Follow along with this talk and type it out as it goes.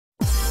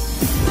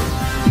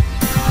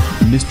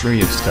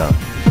mystery of stuff.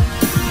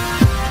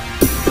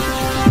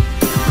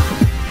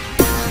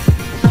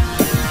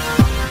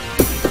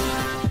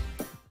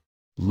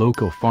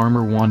 Local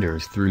farmer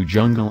wanders through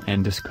jungle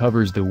and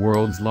discovers the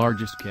world's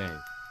largest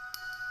cave.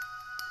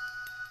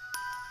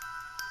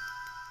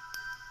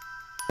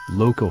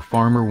 Local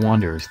farmer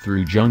wanders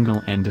through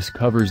jungle and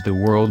discovers the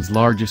world's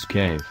largest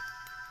cave.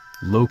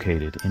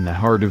 Located in the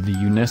heart of the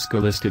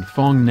UNESCO-listed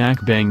Phong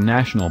Nha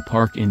National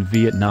Park in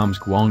Vietnam's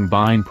Quang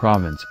Binh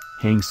province,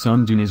 Hang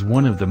Son Doong is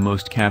one of the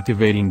most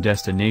captivating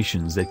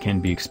destinations that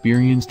can be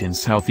experienced in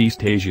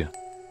Southeast Asia.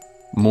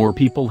 More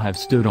people have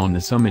stood on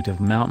the summit of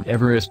Mount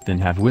Everest than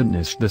have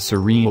witnessed the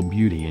surreal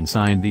beauty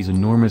inside these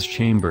enormous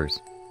chambers.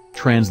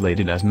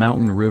 Translated as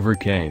Mountain River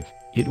Cave,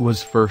 it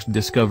was first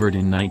discovered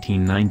in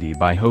 1990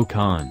 by Ho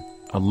Khanh,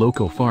 a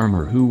local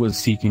farmer who was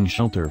seeking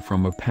shelter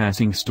from a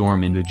passing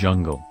storm in the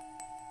jungle.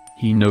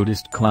 He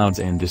noticed clouds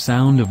and the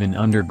sound of an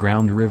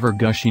underground river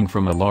gushing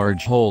from a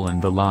large hole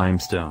in the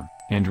limestone,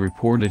 and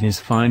reported his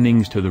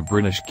findings to the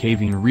British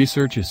Caving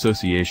Research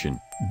Association,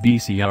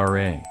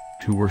 BCRA,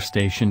 who were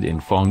stationed in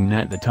Phong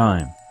Nha at the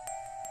time.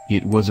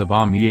 It was a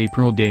balmy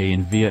April day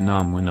in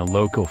Vietnam when a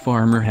local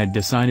farmer had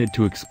decided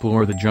to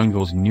explore the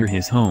jungles near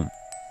his home.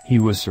 He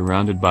was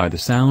surrounded by the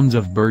sounds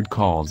of bird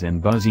calls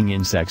and buzzing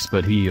insects,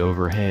 but he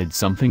overheard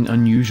something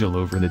unusual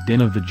over the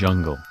din of the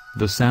jungle,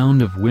 the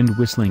sound of wind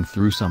whistling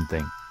through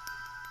something.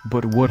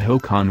 But what Ho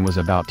Khanh was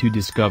about to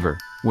discover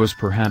was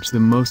perhaps the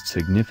most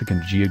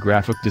significant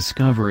geographic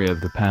discovery of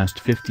the past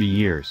 50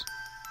 years.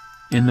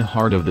 In the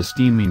heart of the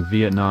steaming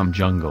Vietnam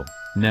jungle,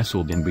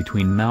 nestled in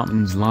between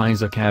mountains,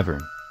 lies a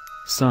cavern.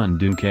 Son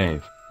Doong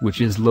Cave,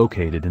 which is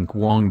located in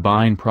Quang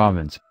Binh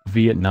Province,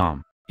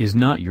 Vietnam, is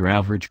not your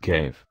average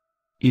cave.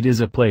 It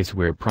is a place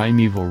where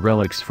primeval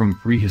relics from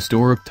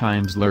prehistoric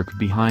times lurk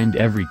behind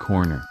every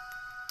corner.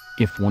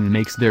 If one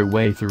makes their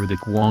way through the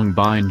Quang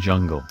Binh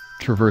jungle,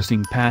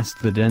 traversing past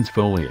the dense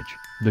foliage,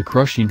 the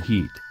crushing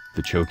heat,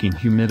 the choking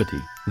humidity,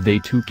 they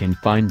too can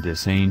find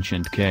this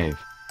ancient cave.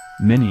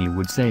 Many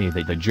would say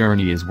that the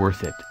journey is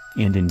worth it,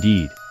 and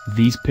indeed,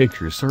 these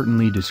pictures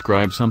certainly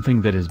describe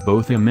something that is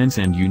both immense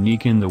and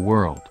unique in the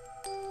world.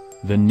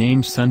 The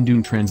name Son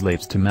Doong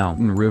translates to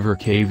Mountain River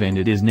Cave, and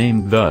it is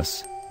named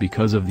thus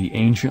because of the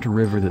ancient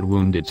river that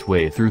wound its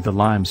way through the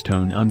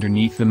limestone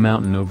underneath the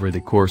mountain over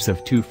the course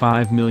of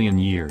 5 million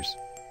years.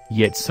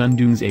 Yet Son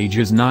Doong's age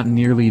is not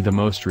nearly the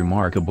most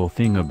remarkable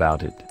thing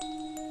about it.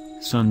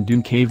 Son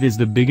Doong Cave is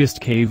the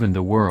biggest cave in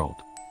the world.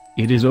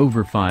 It is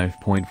over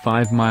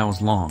 5.5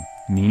 miles long,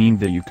 meaning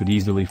that you could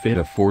easily fit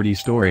a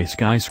 40-story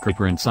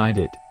skyscraper inside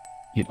it.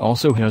 It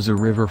also has a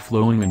river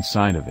flowing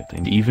inside of it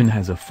and even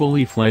has a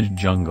fully fledged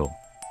jungle.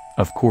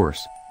 Of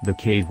course, the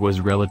cave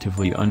was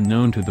relatively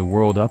unknown to the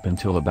world up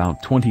until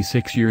about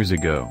 26 years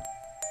ago.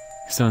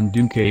 Son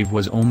Doong Cave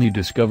was only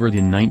discovered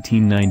in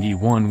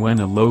 1991 when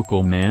a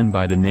local man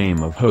by the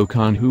name of Ho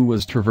Khanh, who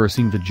was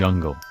traversing the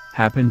jungle,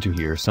 happened to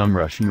hear some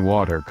rushing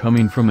water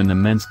coming from an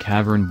immense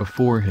cavern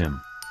before him.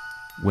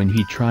 When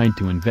he tried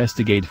to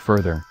investigate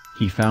further,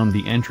 he found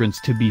the entrance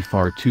to be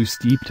far too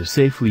steep to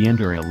safely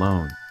enter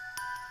alone.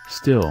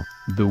 Still,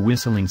 the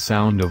whistling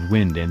sound of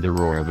wind and the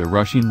roar of the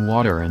rushing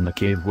water in the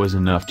cave was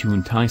enough to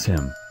entice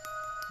him.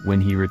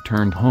 When he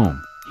returned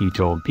home, he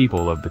told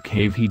people of the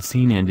cave he'd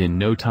seen, and in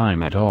no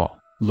time at all,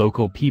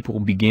 local people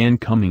began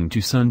coming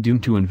to Son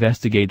Doong to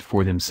investigate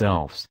for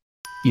themselves.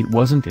 It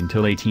wasn't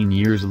until 18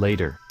 years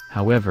later,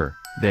 however,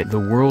 that the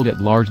world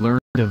at large learned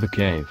of the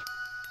cave.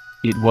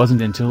 It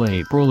wasn't until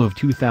April of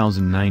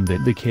 2009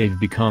 that the cave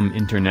became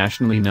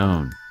internationally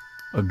known.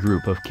 A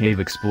group of cave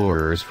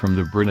explorers from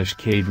the British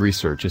Cave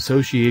Research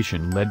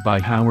Association led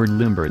by Howard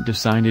Limbert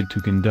decided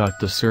to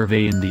conduct a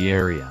survey in the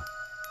area.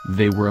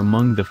 They were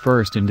among the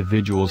first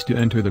individuals to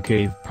enter the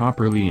cave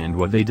properly, and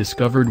what they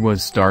discovered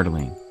was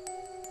startling.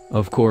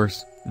 Of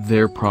course,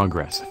 their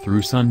progress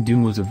through Son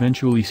Doong was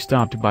eventually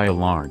stopped by a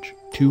large,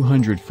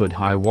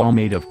 200-foot-high wall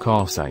made of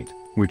calcite,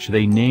 which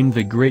they named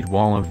the Great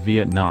Wall of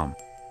Vietnam.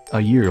 A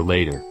year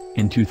later,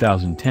 in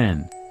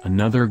 2010,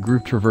 another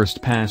group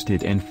traversed past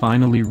it and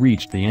finally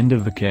reached the end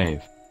of the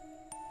cave.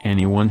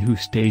 Anyone who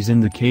stays in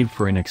the cave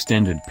for an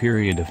extended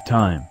period of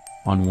time,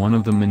 on one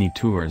of the many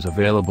tours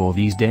available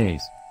these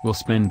days, will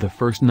spend the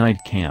first night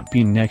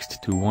camping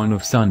next to one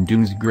of Son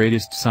Doong's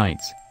greatest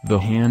sights, the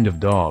Hand of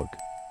Dog.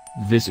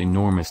 This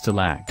enormous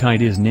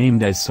stalactite is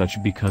named as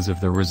such because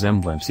of the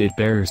resemblance it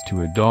bears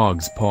to a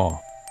dog's paw.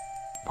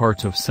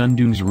 Parts of Son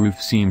Doong's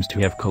roof seems to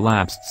have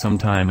collapsed some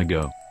time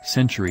ago,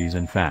 centuries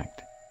in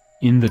fact.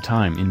 In the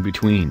time in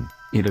between,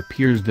 it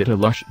appears that a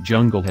lush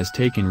jungle has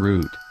taken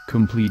root,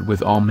 complete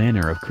with all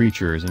manner of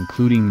creatures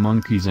including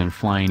monkeys and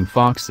flying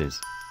foxes.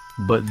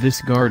 But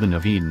this Garden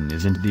of Eden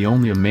isn't the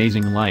only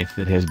amazing life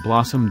that has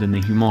blossomed in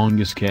the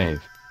humongous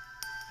cave.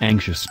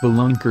 Anxious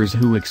spelunkers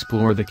who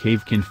explore the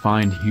cave can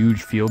find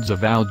huge fields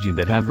of algae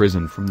that have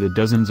risen from the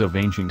dozens of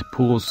ancient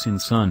pools in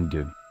Son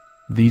Doong.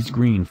 These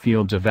green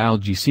fields of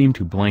algae seem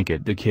to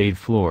blanket the cave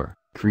floor,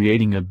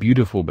 creating a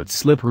beautiful but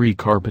slippery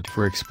carpet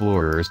for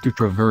explorers to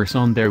traverse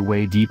on their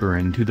way deeper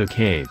into the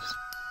caves.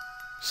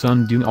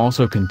 Son Doong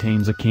also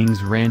contains a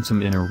king's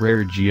ransom in a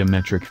rare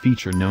geometric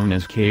feature known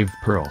as cave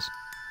pearls.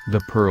 The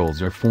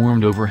pearls are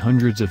formed over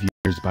hundreds of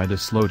years by the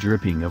slow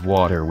dripping of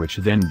water, which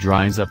then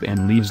dries up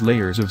and leaves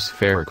layers of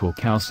spherical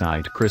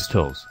calcite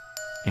crystals.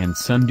 And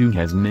Son Doong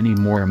has many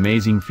more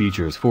amazing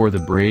features for the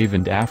brave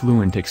and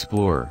affluent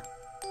explorer.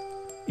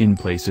 In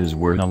places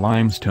where the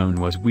limestone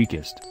was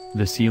weakest,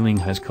 the ceiling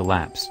has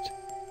collapsed.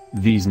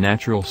 These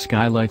natural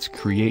skylights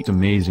create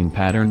amazing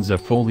patterns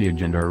of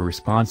foliage and are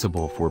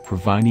responsible for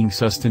providing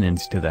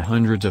sustenance to the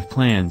hundreds of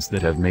plants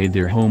that have made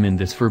their home in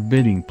this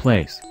forbidding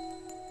place.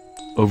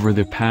 Over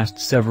the past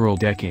several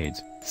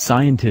decades,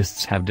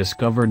 scientists have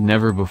discovered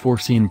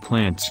never-before-seen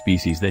plant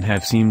species that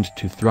have seemed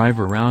to thrive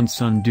around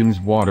Son Doong's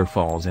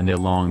waterfalls and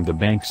along the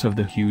banks of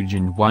the huge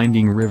and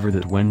winding river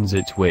that wends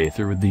its way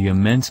through the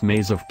immense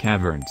maze of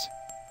caverns.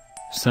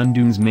 Son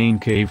Doong's main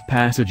cave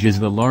passage is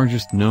the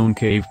largest known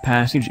cave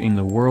passage in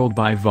the world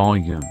by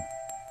volume.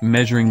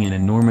 Measuring an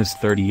enormous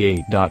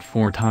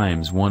 38.4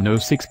 times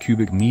 106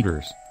 cubic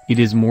meters, it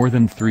is more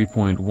than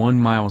 3.1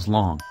 miles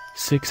long,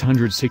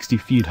 660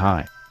 feet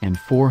high, and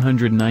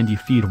 490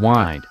 feet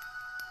wide.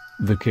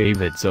 The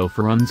cave itself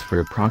runs for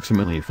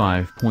approximately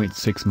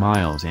 5.6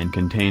 miles and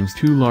contains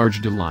two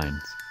large delines,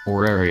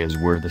 or areas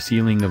where the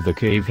ceiling of the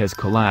cave has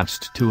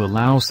collapsed to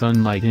allow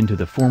sunlight into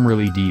the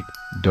formerly deep,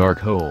 dark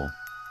hole.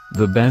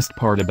 The best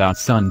part about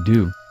Son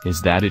Doong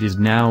is that it is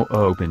now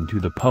open to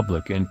the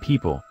public, and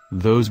people,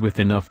 those with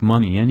enough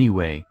money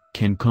anyway,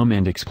 can come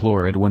and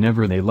explore it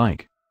whenever they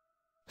like.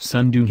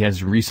 Son Doong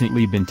has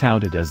recently been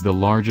touted as the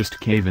largest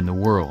cave in the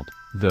world,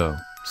 though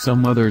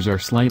some others are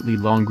slightly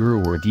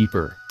longer or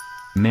deeper.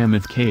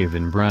 Mammoth Cave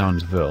in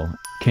Brownsville,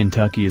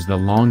 Kentucky is the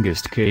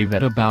longest cave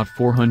at about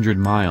 400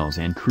 miles,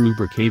 and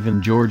Kruger Cave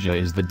in Georgia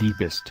is the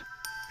deepest.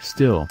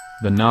 Still,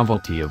 the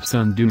novelty of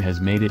Son Doong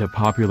has made it a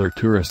popular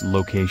tourist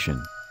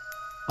location.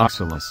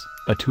 Oculus,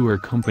 a tour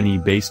company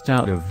based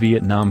out of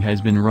Vietnam,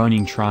 has been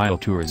running trial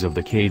tours of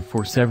the cave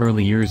for several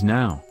years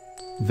now.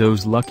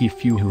 Those lucky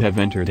few who have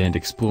entered and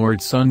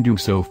explored Son Doong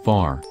so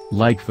far,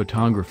 like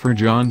photographer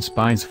John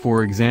Spies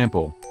for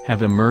example,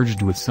 have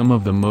emerged with some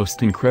of the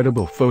most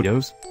incredible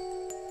photos.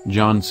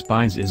 John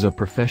Spies is a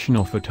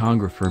professional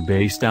photographer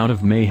based out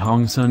of Mae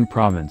Hong Son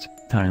Province,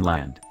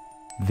 Thailand.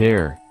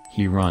 There,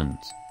 he runs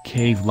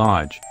Cave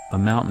Lodge, a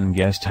mountain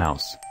guest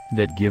house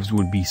that gives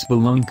would-be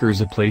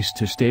spelunkers a place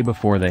to stay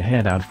before they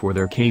head out for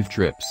their cave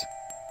trips.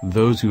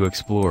 Those who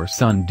explore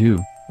Son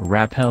Doong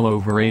rappel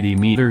over 80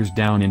 meters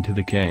down into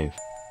the cave.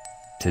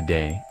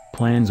 Today,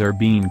 plans are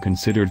being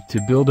considered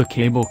to build a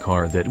cable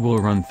car that will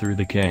run through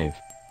the cave.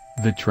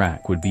 The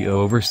track would be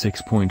over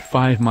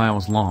 6.5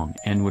 miles long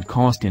and would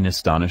cost an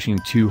astonishing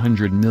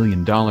 $200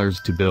 million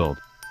to build.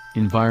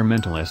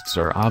 Environmentalists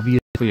are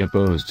obviously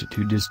opposed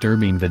to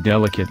disturbing the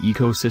delicate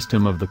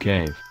ecosystem of the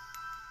cave.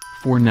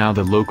 For now,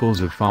 the locals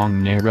of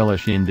Phong Nha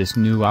relish in this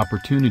new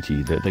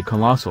opportunity that the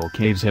colossal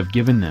caves have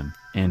given them,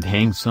 and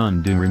Hang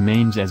Son Doong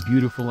remains as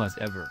beautiful as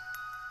ever.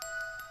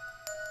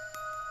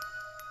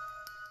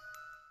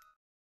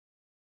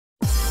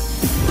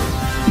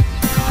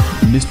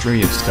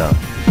 Mystery of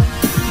stuff.